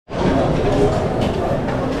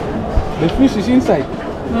The fish is inside.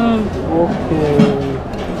 Okay.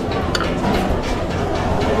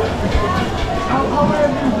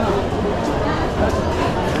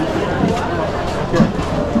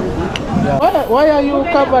 Yeah. Why are you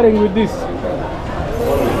covering with this?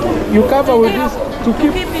 You cover with this to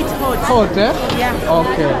keep it hot. Hot, eh? Yeah.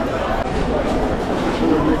 Okay.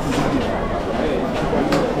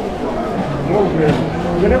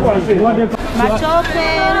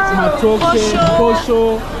 Matoke,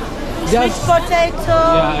 kosho, sweet potato.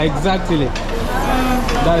 Yeah, exactly.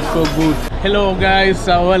 That's so good. Hello guys,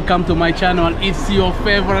 welcome to my channel. It's your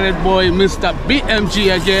favorite boy, Mr.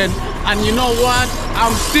 BMG again. And you know what?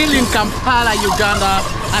 I'm still in Kampala, Uganda.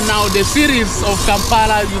 And now the series of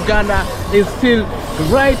Kampala, Uganda is still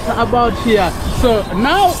right about here. So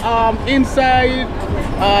now I'm inside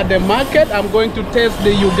the market. I'm going to taste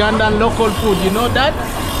the Ugandan local food. You know that?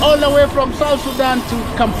 All the way from South Sudan to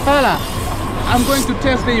Kampala. I'm going to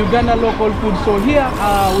taste the Uganda local food. So here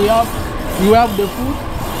we have the food.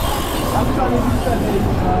 Actually,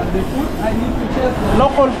 the food I need to taste the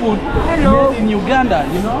local food made in Uganda,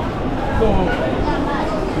 you know. So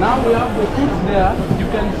now we have the food there. You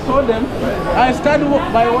can show them. I start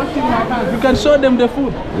by washing my hands. You can show them the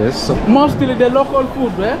food. Yes. Mostly the local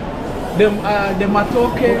food, eh? The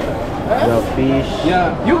matoke. The fish.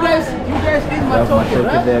 Yeah. You guys eat matoke,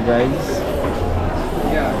 right? There, guys.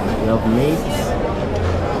 Yeah. You have meat.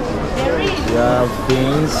 You have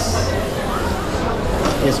beans.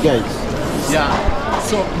 Yes, guys. Yeah.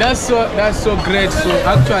 So that's so great. So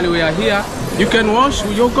actually we are here. You can wash.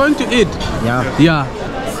 You're going to eat. Yeah. Yeah.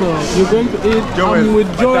 So you're going to eat. I'm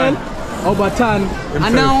with Joel Obatan,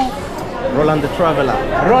 and now Roland the Traveler.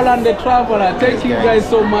 Roland the Traveler. Thank you guys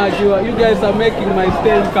so much. You guys are making my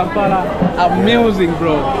stay in Kampala amusing,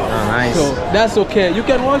 bro. Oh, nice. So that's okay. You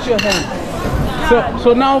can wash your hands.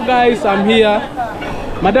 So now guys, I'm here.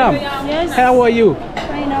 Madam, Yes. how are you?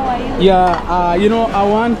 Fine, how are you? Yeah, you know, I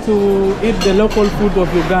want to eat the local food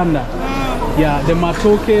of Uganda. Yeah, the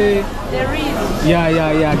matoke. There is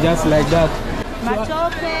Yeah, just like that.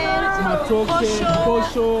 matoke,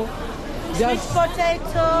 Kosho, sweet just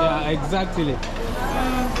potato. yeah, exactly.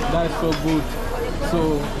 That's so good.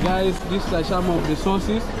 So guys, these are some of the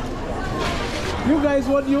sauces. You guys,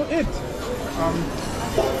 what do you eat?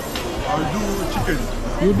 I do chicken.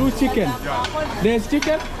 You do chicken? Yeah. There's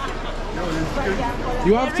chicken? Yeah, there's chicken.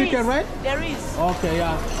 You have chicken, right? There is. Okay,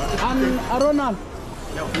 yeah. And Ronald?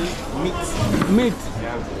 Meat.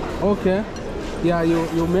 Okay. Yeah,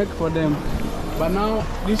 you make for them. But now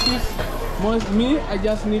this is me. I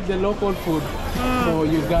just need the local food for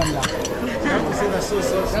Uganda.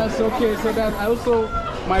 That's okay. So that also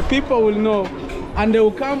my people will know, and they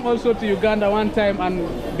will come also to Uganda one time and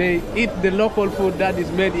they eat the local food that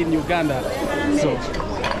is made in Uganda. So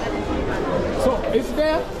it's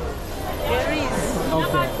there. There is.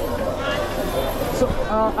 Okay. So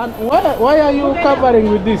and why are you covering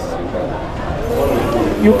with this?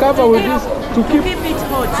 You cover with this to keep it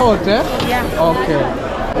hot. Hot, eh? Yeah. Okay.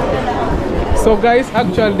 So guys,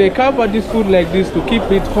 actually they cover this food like this to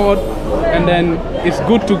keep it hot, and then it's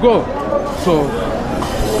good to go. So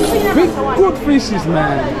good fishes,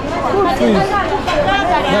 man. Good fish.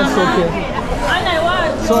 That's okay.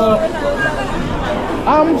 So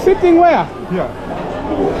I'm sitting where? Yeah.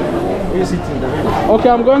 We're sitting there. Okay,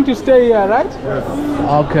 I'm going to stay here, right? Yes.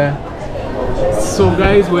 Okay. So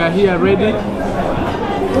guys, we are here ready.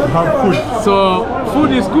 Have food. So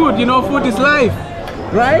food is good, you know, food is life,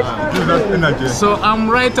 right? Gives us energy. So I'm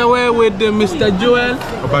right away with Mr. Joel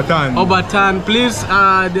Obatan. Please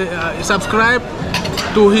subscribe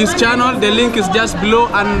to his channel. The link is just below.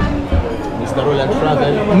 And Mr. Roland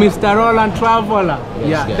Traveler. Mr. Roland Traveler.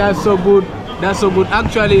 Yeah, that's so good. That's so good.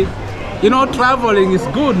 Actually, you know, traveling is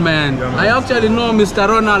good, man. Yeah, man. I actually know Mr.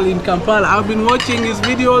 Ronald in Kampala. I've been watching his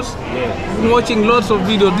videos. Been watching lots of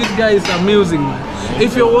videos. This guy is amazing, man.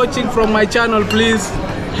 If you're watching from my channel, please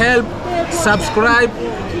help subscribe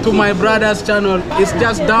to my brother's channel. It's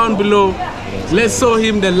just down below. Let's show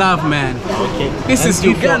him the love, man. Okay. This is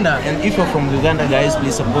Uganda. And if you're from Uganda, guys,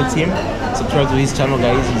 please support him. Subscribe to his channel,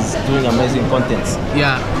 guys. He's doing amazing content.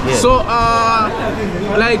 Yeah. So,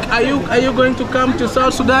 like, are you going to come to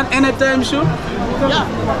South Sudan anytime soon? Yeah.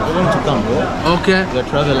 We're going to come, bro. Okay. We're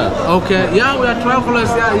travelers. Okay. Yeah, we are travelers.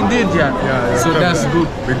 Yeah, indeed. Yeah. So that's good.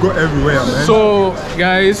 We go everywhere, man. So,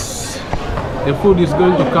 guys, the food is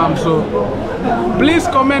going to come. So, please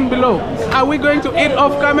comment below. Are we going to eat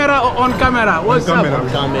off camera or on camera? What's up? Camera.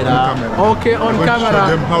 Okay, on camera. Show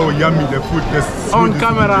them how yummy the food is. On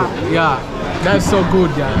camera, yeah. That's so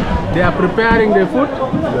good, yeah. They are preparing the food.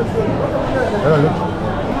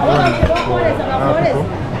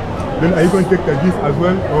 Then are you going to take the juice as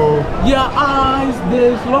well, or? Yeah,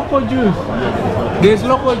 there's local juice. There's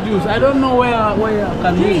local juice. I don't know where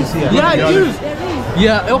can we see. Yeah, juice.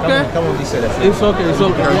 Yeah, okay. Come on, this side. It's okay. It's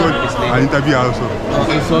okay. I interview also.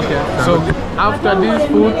 It's okay. So after this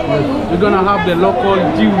food, we're gonna have the local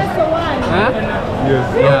juice. Huh? Yes.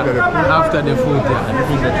 Yeah. After the food.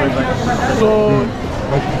 Yeah. So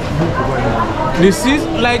this is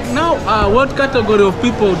like now. What category of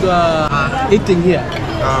people are eating here?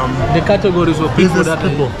 The categories of people Business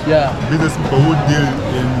people. Business people who deal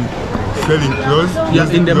in selling clothes. Yeah,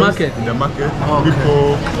 in the clothes, market. In the market. Okay.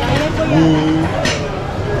 People who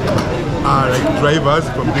are like drivers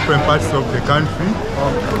from different parts of the country,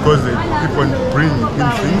 because they keep on bringing in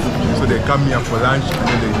things, so they come here for lunch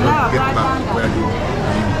and then they don't get back where they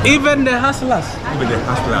Even the hustlers. Even the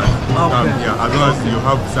hustlers. Okay. Yeah, as long as you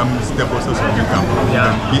have some stable source of income, you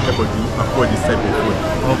can be able to afford this type of food.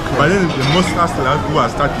 Okay. But then the most hustlers who are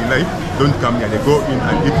starting life don't come here. They go in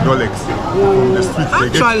and eat Rolex from the streets. They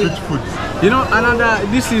get street food. You know,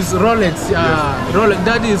 this is Rolex. Rolex.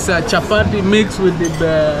 That is chapati mixed with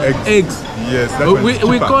the eggs. Yes, that's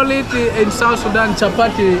we call it in South Sudan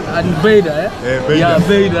chapati and Veda. Veda. Yeah,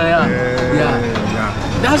 Veda. Yeah.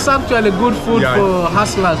 That's actually good food for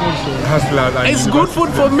hustlers also. Hustlers. It's good food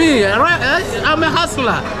for me. Right? I'm a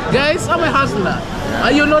hustler, guys. I'm a hustler.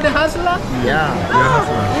 You know the hustler? Yeah.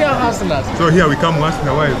 We are hustlers. So here we come once in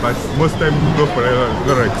a while, but most time we go for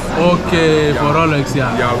Rolex. Okay, for Rolex,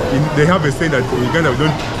 Yeah, they have a saying that in Uganda we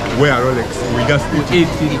don't wear Rolex, we just eat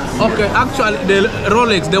it. Okay, actually the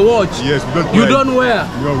Rolex, the watch. Yes, we don't. You don't wear.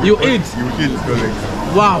 No, you eat. You eat Rolex.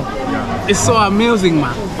 Wow. Yeah. It's so amazing,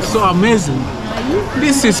 man. It's so amazing.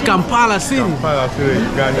 This is Kampala City. Kampala City,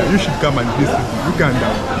 Uganda. You should come and visit Uganda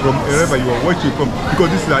from wherever you are watching from, because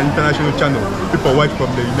this is an international channel. People watch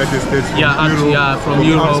from the United States, from Europe, from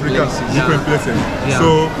Europe, Africa, different places. Yeah.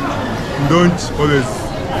 So don't always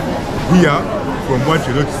hear from what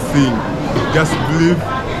you're not seeing. Just believe,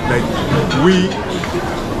 like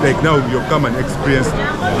like now you come and experience,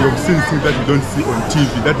 you've seen things that you don't see on TV,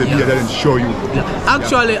 that the media doesn't show you.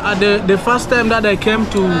 Actually, the first time that I came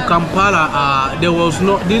to Kampala, there was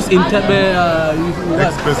no this Entebbe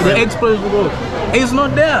express road. It's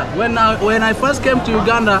not there. When I first came to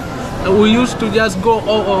Uganda, we used to just go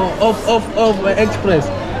off express.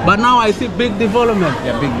 But now I see big development.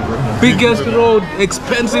 Yeah, big development. Biggest road,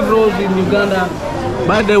 expensive road in Uganda.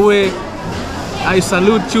 By the way, I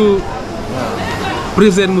salute you.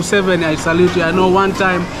 President Museveni, I salute you. I know one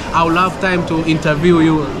time I will have time to interview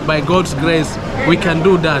you. By God's grace, we can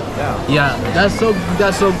do that. Yeah, that's so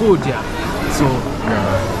good. Yeah. So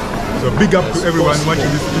big up to everyone watching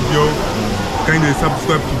this video. Kindly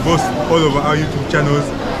subscribe to both all of our YouTube channels.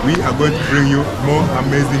 We are going to bring you more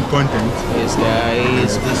amazing content. Yes,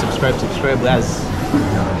 guys, please subscribe, guys.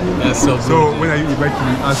 That's so good. So when are you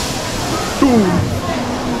inviting us to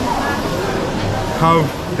have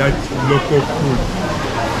that local food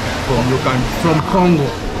from your country? From Congo.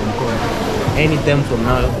 Anytime from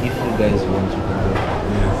now, if you guys want to go.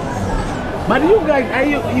 Yes. But you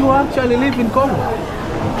guys, you actually live in Congo?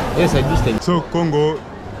 Yes, I do stay. So Congo,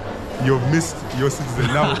 you've missed your citizen,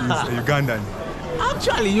 now is Ugandan.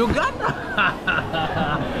 Actually, Uganda.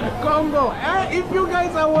 Congo. If you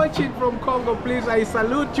guys are watching from Congo, please, I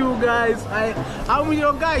salute you guys. I'm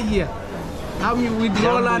your guy here. I'm with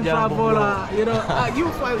Roland Traveler. You know,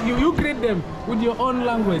 you greet them with your own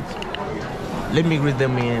language. Let me greet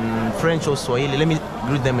them in French or Swahili. Let me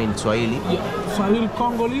greet them in Swahili. Yeah. Swahili,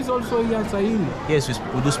 Congolese also here Swahili. Yes,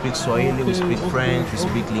 we do speak Swahili, we speak French, we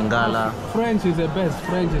speak Lingala. French is the best.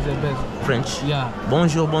 French is the best. French? Yeah.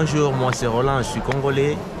 Bonjour, moi c'est Roland, je suis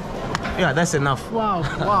Congolais. Yeah, that's enough. Wow.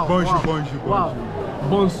 Bonjour. Wow.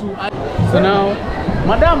 Bonjour. So now,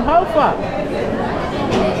 Madam, how far?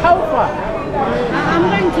 I'm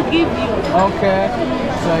going to give you. Okay.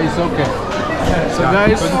 So it's okay. So guys,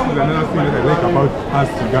 this is another thing that I like about us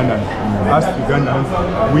Ugandans. Us Ugandans,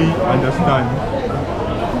 we understand,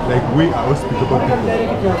 like we are hospitable people.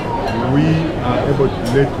 We are able to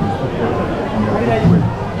relate with people in a good way.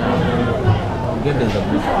 Uganda is a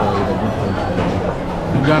good country.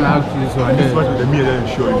 Uganda actually is okay. And this is what the media doesn't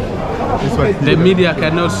show you. This is what The media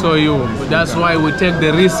cannot show you. That's why we take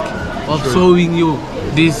the risk of showing you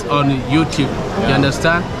this on YouTube. You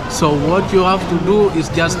understand? So what you have to do is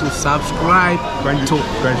just to subscribe Can to.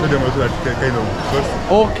 show them also that kind of sauce?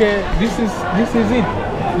 Okay, this is it.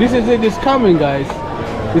 This is it. It's coming, guys.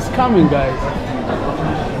 It's coming, guys.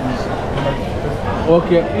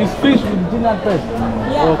 Okay, it's fish with dinner paste.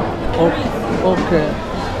 Yeah. Okay.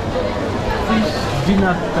 Fish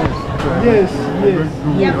dinner paste. Yes.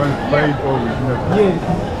 You want to buy it all with dinner. Yes.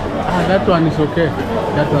 Ah, that one is okay.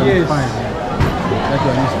 That one is fine. That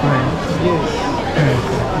one is fine.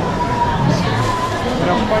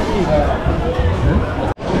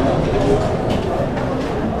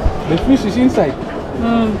 The fish is inside.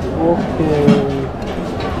 Okay.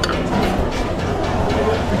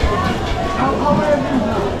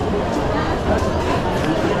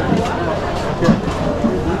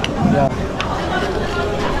 Yeah.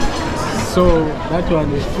 So that one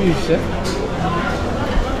is fish, eh?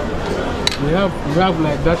 We have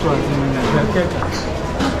like that one in Calcutta.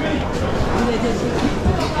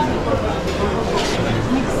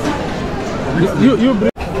 You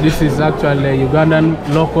bring. This is actually Ugandan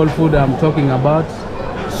local food I'm talking about.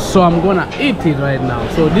 So I'm gonna eat it right now.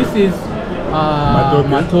 So this is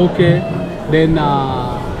matoke. Then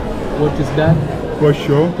what is that?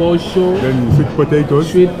 Posho. Then sweet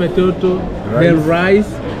potatoes. Sweet potato. Rice. Then rice.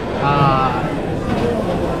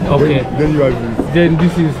 Okay. Then you have Then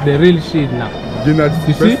this is the real shit now. peanut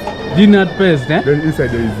You see? Peanut paste, eh? Then inside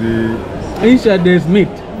there is the Inside there's meat.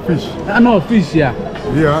 fish. No, fish, yeah.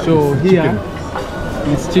 Here So it's here chicken.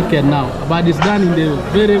 it's chicken now, but it's done in the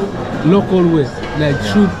very local way, like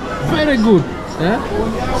soup, very good. Yeah.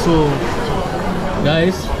 So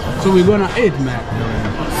guys, so we're gonna eat, man.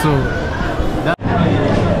 So that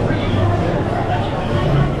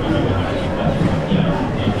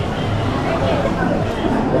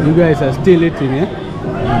you guys are still eating, eh?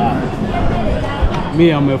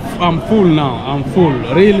 Me, I'm full now. I'm full,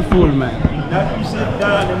 real full, man.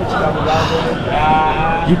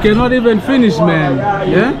 You cannot even finish, man.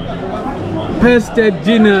 Yeah, pasted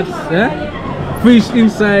peanuts, fish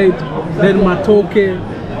inside, then matoke,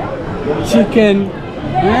 chicken.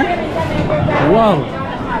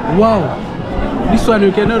 Wow. This one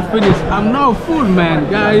you cannot finish. I'm now full, man,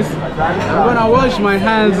 guys. I'm gonna wash my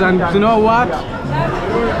hands, and you know what?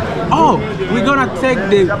 Oh, we're gonna take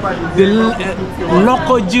the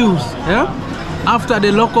local juice. Yeah. After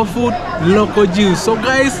the local food, local juice. So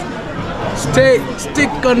guys, stick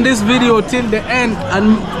on this video till the end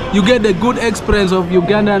and you get the good experience of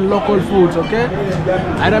Ugandan local foods, okay?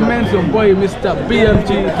 I remain your boy Mr.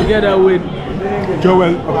 BMG together with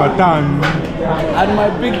Joel Opatan. and my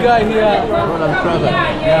big guy here.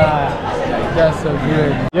 Yeah, that's so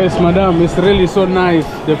great. Yes, madam, it's really so nice.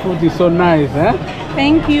 The food is so nice, eh?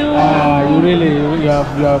 Thank you. You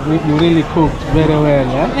really cooked very well,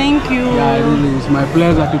 yeah? Thank you. Yeah, really, it's my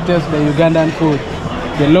pleasure to taste the Ugandan food,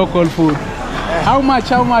 the local food. How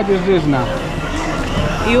much is this now?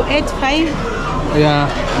 You ate 5. Yeah,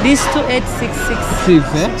 These two ate 6. 6,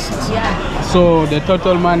 eh? Yeah. So the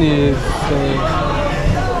total money is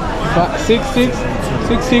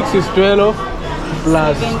 6 is 12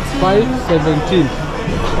 plus 5, 17.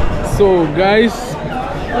 So guys,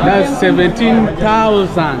 that's 17,000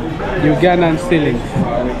 Ugandan shillings.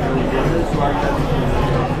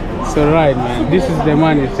 So right, man, this is the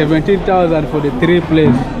money, 17,000 for the 3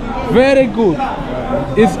 plates. Very good.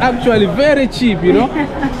 It's actually very cheap, you know.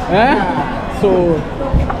 So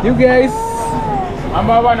you guys,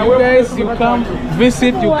 you come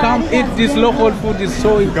visit, you come eat this local food. Is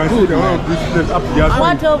so You can see good, the man. this place up there.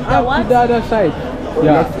 What of the Up to what? the other side.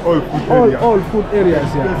 Yeah, That's all food area. all food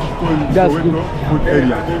areas. Yeah, that's good. Food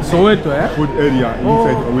area. Soweto, eh? Food area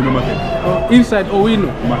inside Owino Market. Inside Owino.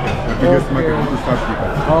 Market. The biggest Okay. market in East Africa.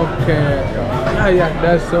 Okay. Yeah,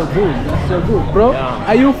 that's so good. That's so good, bro. Yeah.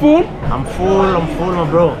 Are you full? I'm full, my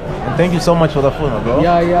bro. And thank you so much for the food, my bro.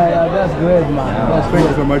 Yeah. That's great, man. That's Thank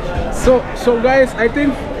you great. so much. So guys, I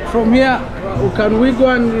think from here, can we go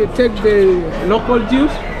and take the local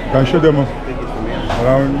juice? Can show them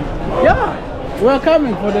around. Yeah, we're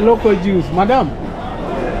coming for the local juice, madam.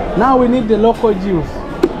 Now we need the local juice.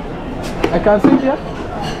 I can sit here.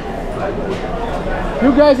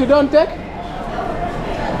 You guys, you don't take?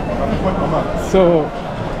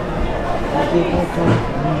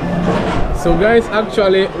 So guys,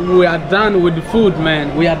 actually we are done with the food,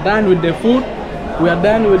 man. We are done with the food. We are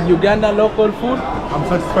done with Uganda local food. I'm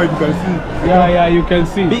satisfied, you can see. Yeah, you can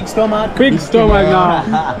see. Big stomach. Big stomach now.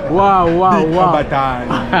 Wow. Big Abatan.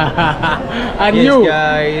 And Yes, you?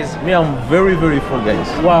 guys. Me, I'm very, very full, guys.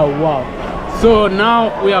 Wow. So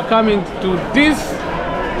now we are coming to this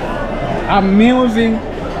amusing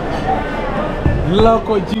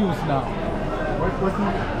local juice now.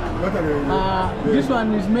 What are the This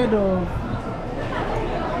one is made of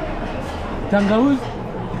tangawizi,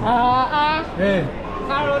 hey,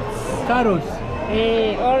 carrots,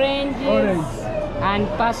 Oranges. And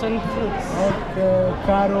passion fruits. okay,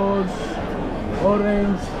 carrots,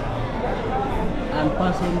 orange, and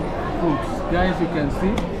passion fruits. Guys, you can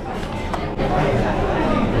see.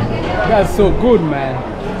 That's so good, man.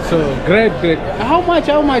 So great. How much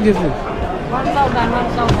is it?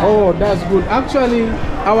 1,000. Oh, that's good. Actually,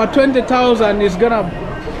 our 20,000 is gonna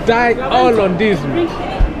die all on this, man.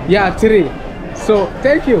 Yeah, 3. So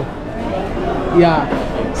thank you. Yeah.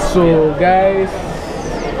 So guys,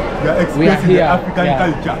 We are we are experiencing here. the African Yeah.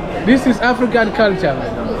 culture. This is African culture,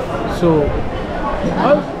 man. So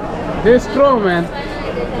they're strong, man.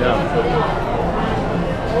 Yeah.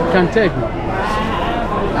 You can take me.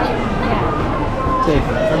 Take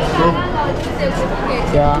me.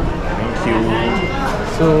 Yeah. Thank you.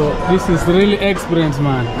 So this is really experience,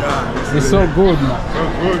 man. Yeah, It's so good, man. so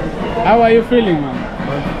good. How are you feeling, man?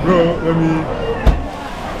 Bro, let me.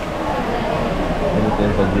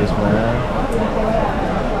 Anything for this, man.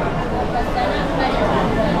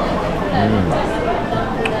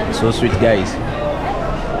 So sweet, guys.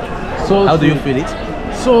 So How do you sweet. feel it?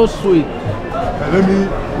 So sweet.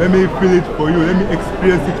 Let me feel it for you. Let me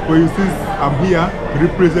experience it for you since I'm here to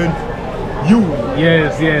represent you.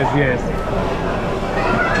 Yes.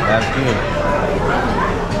 That's good.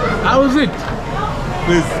 How is it?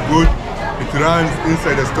 It's good. It runs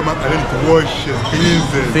inside the stomach and then it washes,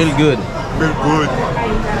 cleanses. Feel good. Feel good.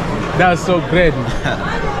 That's so great.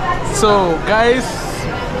 So guys,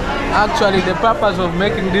 actually the purpose of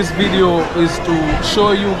making this video is to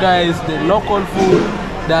show you guys the local food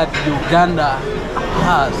that Uganda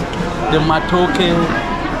has. The matoke,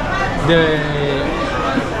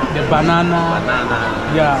 the banana,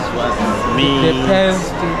 yeah, the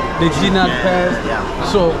paste, the peanut paste.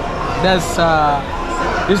 So that's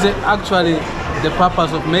this is actually the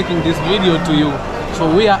purpose of making this video to you. So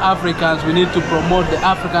we are Africans, we need to promote the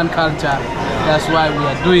African culture. That's why we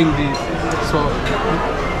are doing this. So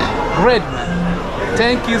great, man.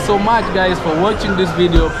 Thank you so much, guys, for watching this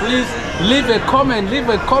video. Please leave a comment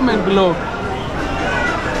below.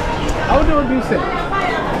 How do you say?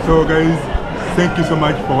 So guys, thank you so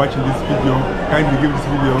much for watching this video. Kindly give this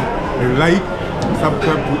video a like,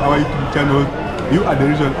 subscribe to our YouTube channel. You are the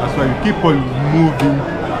reason as why we keep on moving.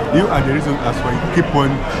 You are the reason as why we keep on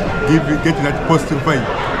getting that positive vibe.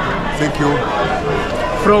 Thank you.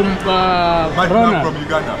 From Ronald from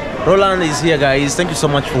Uganda. Roland is here, guys. Thank you so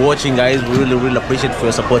much for watching, guys. We really appreciate for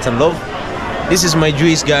your support and love. This is my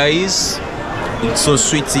juice, guys. It's so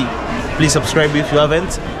sweety. Please subscribe if you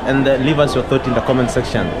haven't, and leave us your thought in the comment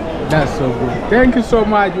section. That's so good. Thank you so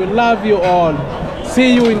much. We love you all.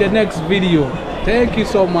 See you in the next video. Thank you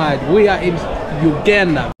so much. We are in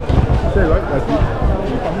Uganda. Say what? That's it.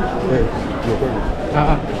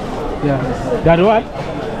 Yeah. That what?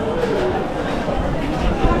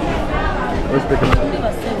 Let's take a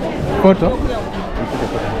Photo?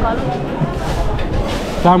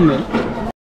 Thumbnail.